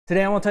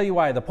Today I will tell you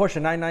why the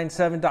Porsche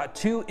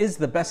 997.2 is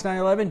the best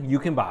 911 you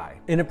can buy.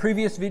 In a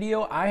previous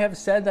video, I have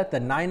said that the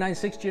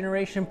 996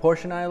 generation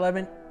Porsche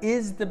 911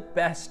 is the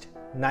best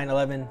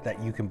 911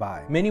 that you can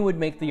buy. Many would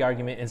make the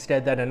argument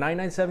instead that a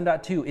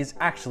 997.2 is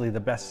actually the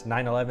best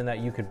 911 that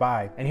you could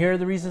buy, and here are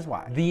the reasons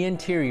why. The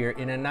interior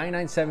in a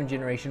 997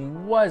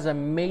 generation was a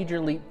major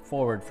leap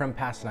forward from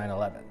past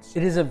 911s.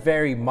 It is a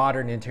very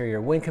modern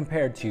interior when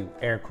compared to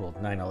air-cooled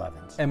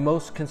 911s, and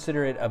most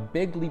consider it a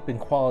big leap in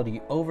quality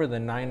over the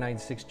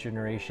 996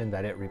 generation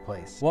that it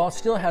replaced. While it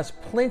still has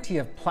plenty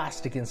of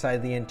plastic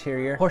inside the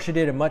interior, Porsche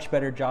did a much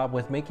better job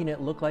with making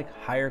it look like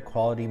higher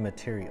quality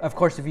material. Of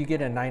course, if you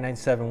get a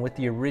 997 with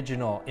the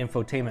original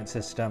infotainment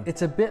system,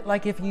 it's a bit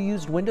like if you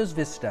used Windows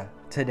Vista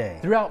today.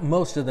 Throughout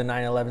most of the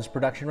 911's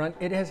production run,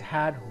 it has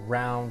had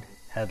round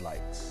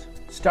headlights.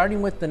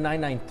 Starting with the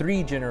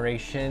 993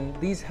 generation,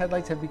 these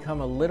headlights have become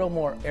a little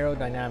more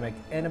aerodynamic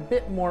and a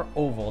bit more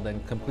oval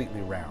than completely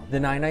round. The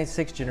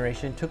 996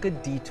 generation took a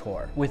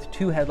detour with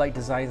two headlight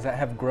designs that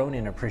have grown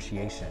in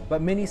appreciation,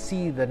 but many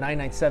see the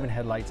 997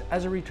 headlights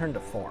as a return to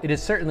form. It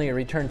is certainly a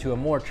return to a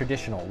more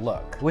traditional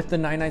look. With the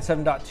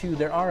 997.2,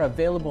 there are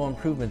available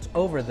improvements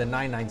over the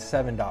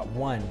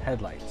 997.1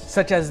 headlights,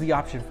 such as the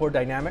option for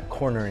dynamic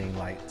cornering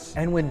lights.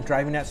 And when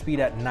driving at speed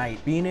at night,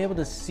 being able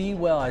to see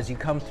well as you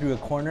come through a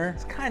corner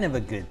is kind of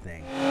a good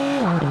thing.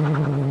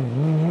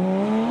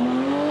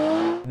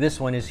 This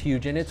one is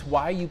huge, and it's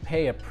why you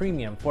pay a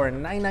premium for a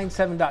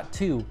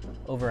 997.2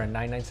 over a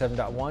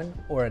 997.1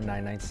 or a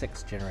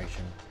 996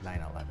 generation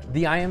 911.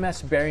 The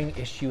IMS bearing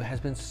issue has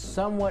been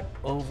somewhat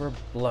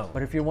overblown,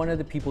 but if you're one of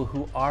the people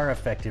who are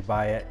affected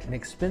by it, an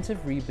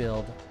expensive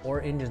rebuild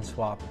or engine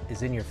swap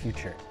is in your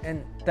future,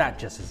 and that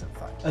just isn't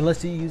fun.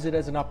 Unless you use it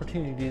as an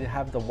opportunity to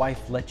have the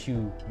wife let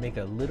you make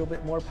a little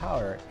bit more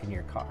power in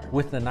your car.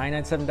 With the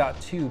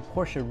 997.2,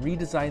 Porsche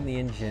redesigned the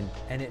engine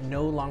and it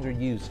no longer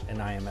used an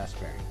IMS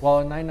bearing. While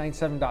a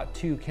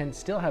 997.2 can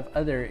still have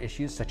other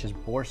issues such as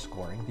bore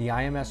scoring, the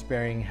IMS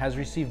bearing has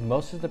received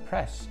most of the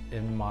press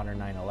in modern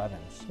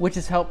 911s, which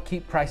has helped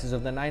keep prices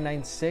of the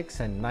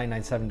 996 and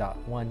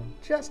 997.1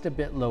 just a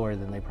bit lower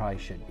than they probably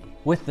should be.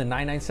 With the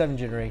 997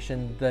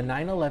 generation, the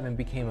 911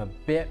 became a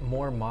bit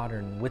more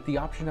modern with the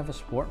option of a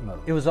sport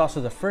mode. It was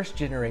also the first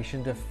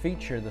generation to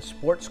feature the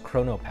sports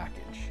chrono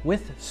package.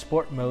 With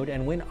sport mode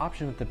and when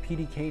optioned with the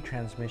PDK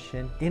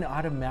transmission in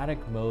automatic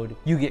mode,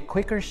 you get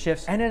quicker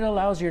shifts and it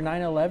allows your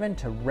 911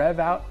 to rev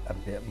out a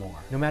bit more.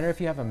 No matter if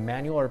you have a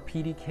manual or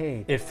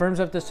PDK, it firms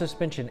up the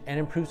suspension and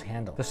improves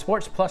handle. The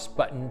Sports Plus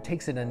button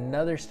takes it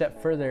another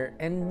step further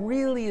and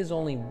really is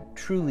only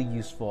truly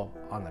useful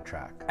on the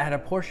track. At a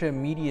Porsche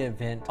media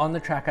event on the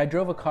track, I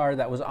drove a car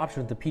that was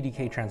optioned with the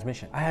PDK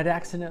transmission. I had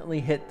accidentally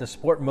hit the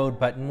sport mode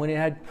button when it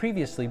had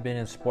previously been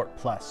in Sport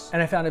Plus,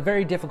 and I found it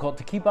very difficult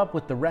to keep up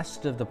with the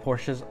rest of the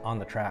Porsches on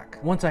the track.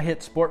 Once I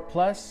hit Sport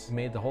Plus, it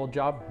made the whole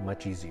job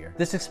much easier.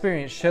 This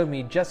experience showed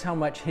me just how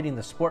much hitting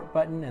the Sport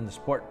button and the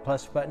Sport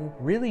Plus button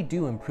really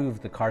do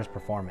improve the car's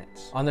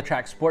performance. On the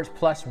track, Sports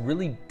Plus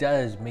really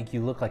does make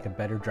you look like a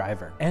better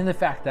driver. And the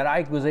fact that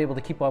I was able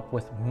to keep up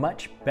with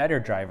much better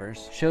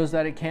drivers shows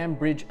that it can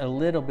bridge a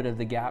little bit of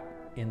the gap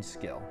in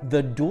skill.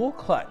 The dual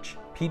clutch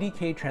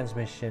PDK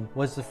transmission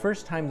was the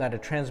first time that a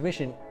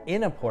transmission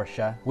in a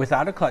Porsche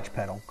without a clutch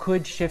pedal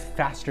could shift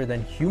faster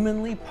than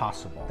humanly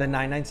possible. The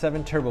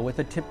 997 Turbo with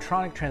a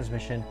Tiptronic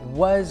transmission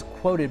was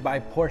quoted by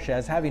Porsche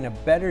as having a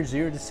better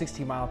 0 to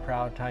 60 mile per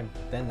hour time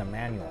than the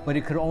manual, but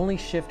it could only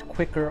shift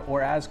quicker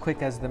or as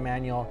quick as the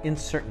manual in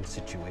certain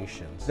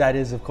situations. That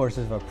is, of course,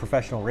 if a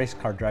professional race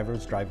car driver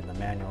was driving the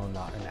manual and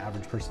not an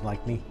average person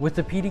like me. With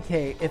the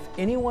PDK, if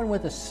anyone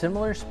with a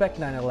similar spec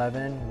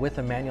 911 with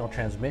a manual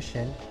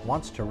transmission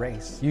wants to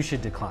race, you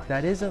should decline.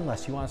 That is,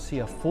 unless you want to see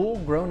a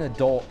full-grown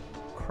adult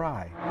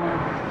cry.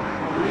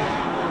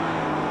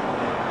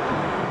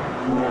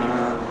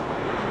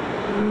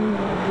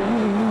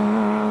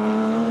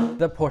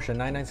 The Porsche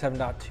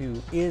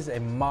 997.2 is a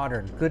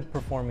modern,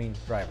 good-performing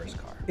driver's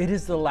car. It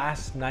is the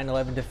last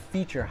 911 to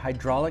feature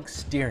hydraulic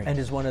steering and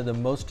is one of the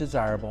most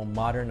desirable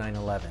modern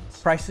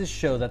 911s. Prices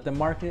show that the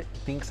market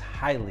thinks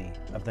highly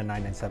of the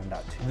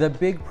 997.2. The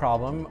big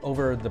problem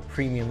over the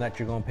premium that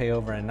you're going to pay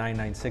over a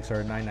 996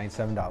 or a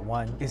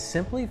 997.1 is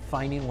simply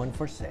finding one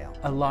for sale.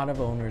 A lot of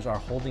owners are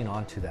holding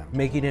on to them,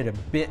 making it a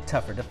bit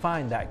tougher to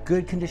find that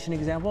good condition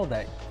example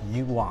that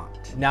you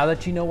want. Now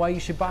that you know why you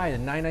should buy the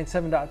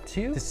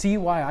 997.2, to see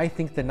why I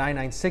think the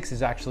 996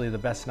 is actually the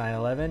best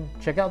 911,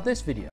 check out this video.